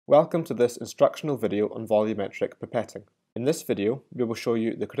Welcome to this instructional video on volumetric pipetting. In this video, we will show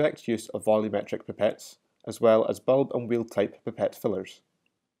you the correct use of volumetric pipettes, as well as bulb and wheel type pipette fillers.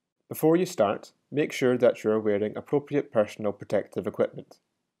 Before you start, make sure that you are wearing appropriate personal protective equipment.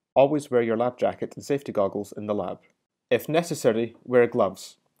 Always wear your lab jacket and safety goggles in the lab. If necessary, wear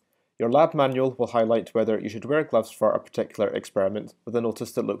gloves. Your lab manual will highlight whether you should wear gloves for a particular experiment with a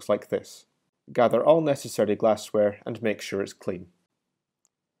notice that looks like this. Gather all necessary glassware and make sure it's clean.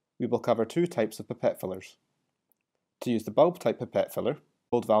 We will cover two types of pipette fillers. To use the bulb type pipette filler,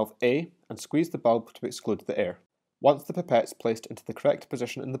 hold valve A and squeeze the bulb to exclude the air. Once the pipette is placed into the correct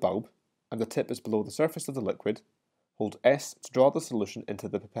position in the bulb, and the tip is below the surface of the liquid, hold S to draw the solution into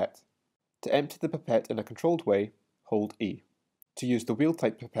the pipette. To empty the pipette in a controlled way, hold E. To use the wheel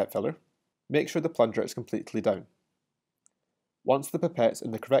type pipette filler, make sure the plunger is completely down. Once the pipette is in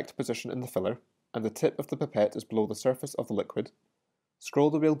the correct position in the filler, and the tip of the pipette is below the surface of the liquid,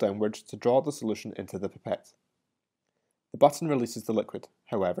 scroll the wheel downwards to draw the solution into the pipette. The button releases the liquid.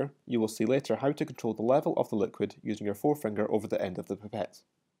 However, you will see later how to control the level of the liquid using your forefinger over the end of the pipette.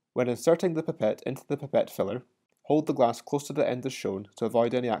 When inserting the pipette into the pipette filler, hold the glass close to the end as shown to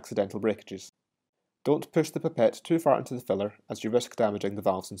avoid any accidental breakages. Don't push the pipette too far into the filler as you risk damaging the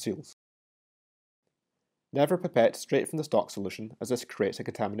valves and seals. Never pipette straight from the stock solution as this creates a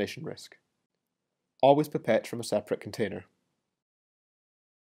contamination risk. Always pipette from a separate container.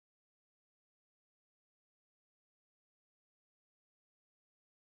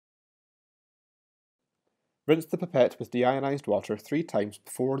 Rinse the pipette with deionized water 3 times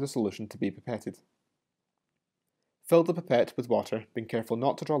before the solution to be pipetted. Fill the pipette with water, being careful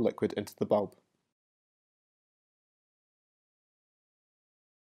not to draw liquid into the bulb.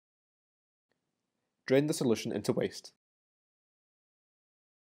 Drain the solution into waste.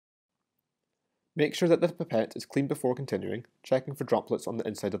 Make sure that the pipette is clean before continuing, checking for droplets on the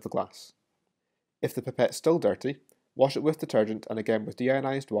inside of the glass. If the pipette is still dirty, wash it with detergent and again with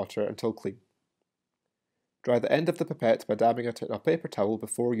deionized water until clean. Dry the end of the pipette by dabbing it in a paper towel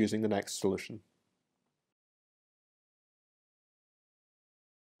before using the next solution.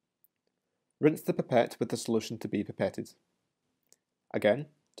 Rinse the pipette with the solution to be pipetted. Again,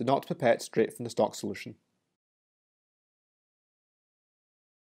 do not pipette straight from the stock solution.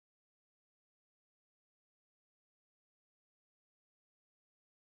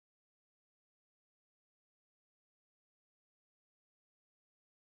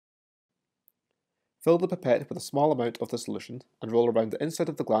 Fill the pipette with a small amount of the solution and roll around the inside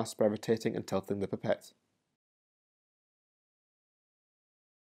of the glass by rotating and tilting the pipette.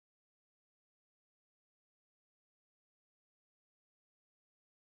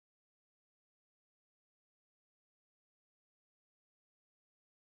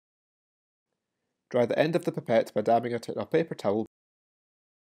 Dry the end of the pipette by dabbing it in a paper towel.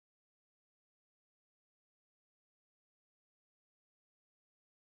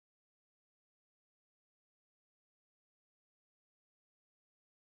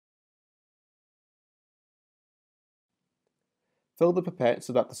 Fill the pipette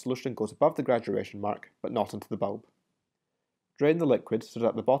so that the solution goes above the graduation mark, but not into the bulb. Drain the liquid so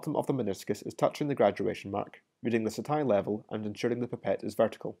that the bottom of the meniscus is touching the graduation mark, reading this at eye level and ensuring the pipette is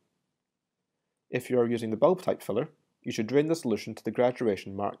vertical. If you are using the bulb type filler, you should drain the solution to the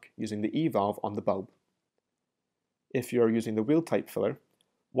graduation mark using the E valve on the bulb. If you are using the wheel type filler,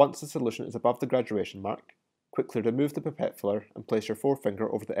 once the solution is above the graduation mark, quickly remove the pipette filler and place your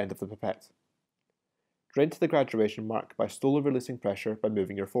forefinger over the end of the pipette. Drain to the graduation mark by slowly releasing pressure by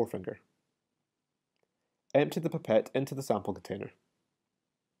moving your forefinger. Empty the pipette into the sample container.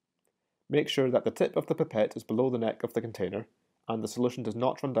 Make sure that the tip of the pipette is below the neck of the container and the solution does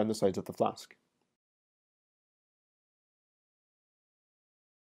not run down the sides of the flask.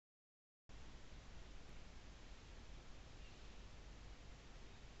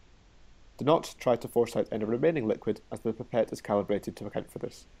 Do not try to force out any remaining liquid as the pipette is calibrated to account for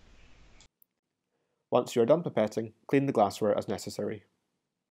this. Once you are done pipetting, clean the glassware as necessary.